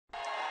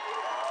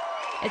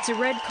It's a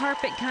red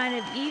carpet kind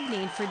of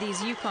evening for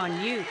these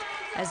Yukon youth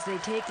as they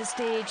take the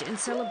stage in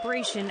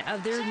celebration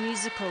of their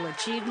musical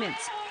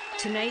achievements.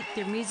 Tonight,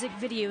 their music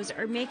videos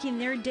are making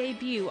their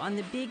debut on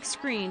the big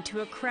screen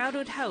to a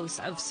crowded house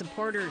of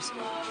supporters.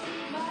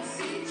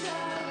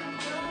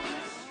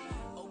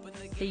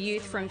 The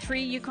youth from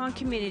 3 Yukon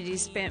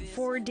communities spent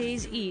 4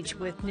 days each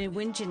with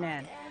N'we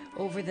Jinan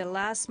over the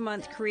last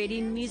month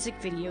creating music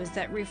videos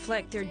that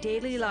reflect their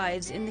daily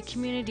lives in the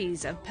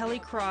communities of Pelly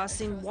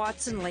Crossing,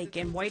 Watson Lake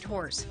and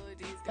Whitehorse.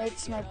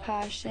 It's my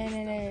passion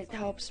and it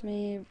helps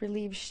me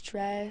relieve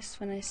stress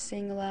when I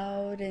sing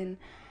aloud, and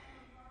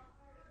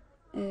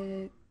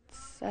I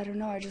don't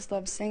know, I just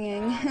love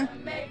singing.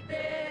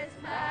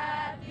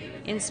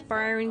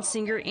 Inspiring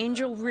singer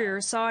Angel Rear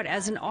saw it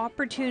as an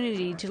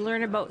opportunity to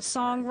learn about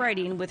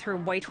songwriting with her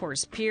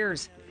Whitehorse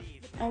peers.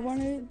 I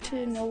wanted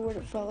to know what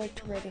it felt like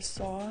to write a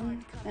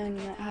song and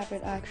have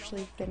it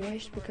actually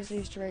finished, because I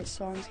used to write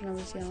songs when I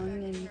was young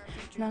and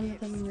none of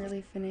them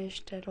really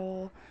finished at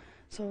all.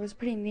 So it was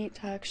pretty neat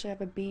to actually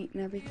have a beat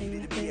and everything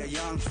with it.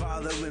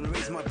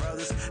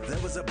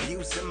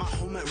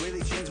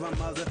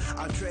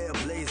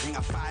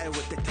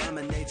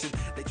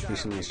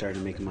 Recently I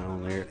started making my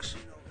own lyrics,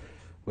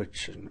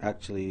 which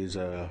actually is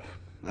I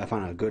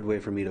found a good way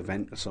for me to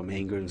vent some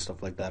anger and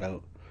stuff like that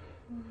out,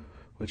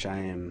 which I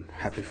am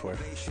happy for.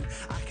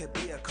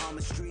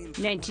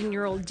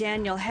 19-year-old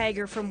Daniel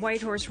Hager from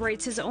Whitehorse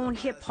writes his own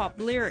hip-hop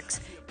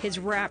lyrics. His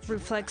rap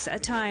reflects a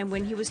time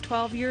when he was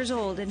 12 years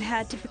old and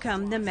had to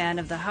become the man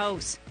of the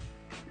house.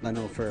 I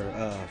know for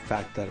a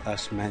fact that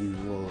us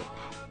men will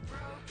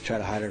try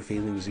to hide our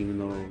feelings, even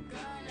though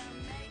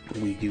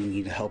we do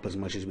need help as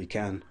much as we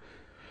can.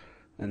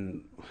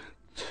 And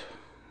it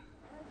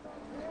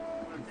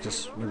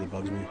just really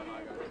bugs me.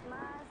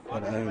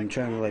 But I'm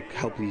trying to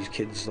help these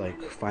kids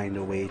find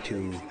a way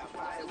to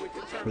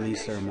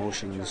release their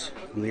emotions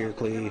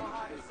lyrically.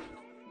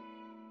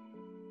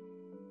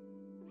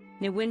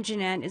 N'we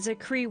Jinan is a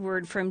Cree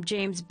word from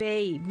James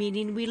Bay,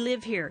 meaning we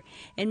live here,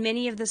 and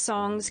many of the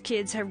songs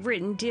kids have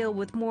written deal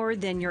with more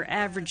than your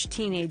average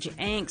teenage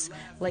angst,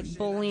 like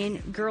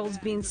bullying, girls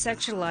being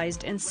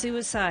sexualized, and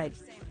suicide.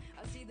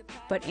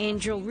 But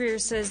Angel Rear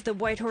says the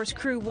Whitehorse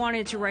crew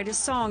wanted to write a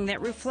song that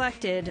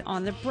reflected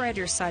on the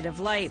brighter side of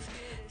life.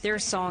 Their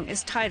song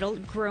is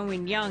titled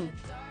Growing Young.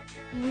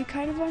 We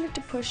kind of wanted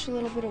to push a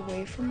little bit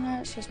away from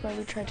that, so that's why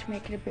we tried to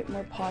make it a bit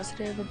more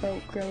positive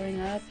about growing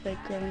up,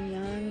 like growing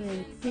young.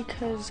 And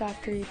because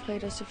after he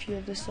played us a few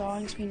of the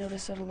songs, we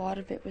noticed that a lot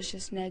of it was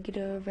just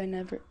negative,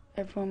 and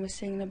everyone was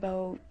singing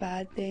about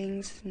bad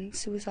things and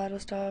suicidal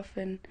stuff,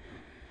 and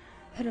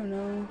I don't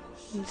know,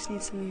 we just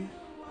need some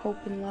hope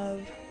and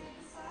love.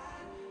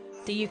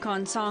 The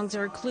Yukon songs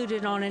are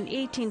included on an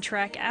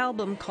 18-track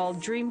album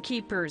called Dream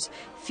Keepers,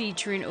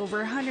 featuring over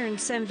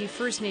 170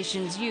 First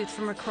Nations youth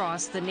from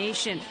across the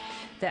nation.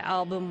 The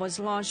album was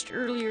launched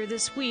earlier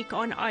this week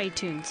on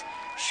iTunes.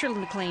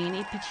 Shirley McLean,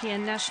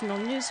 APTN National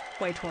News,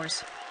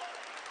 Whitehorse.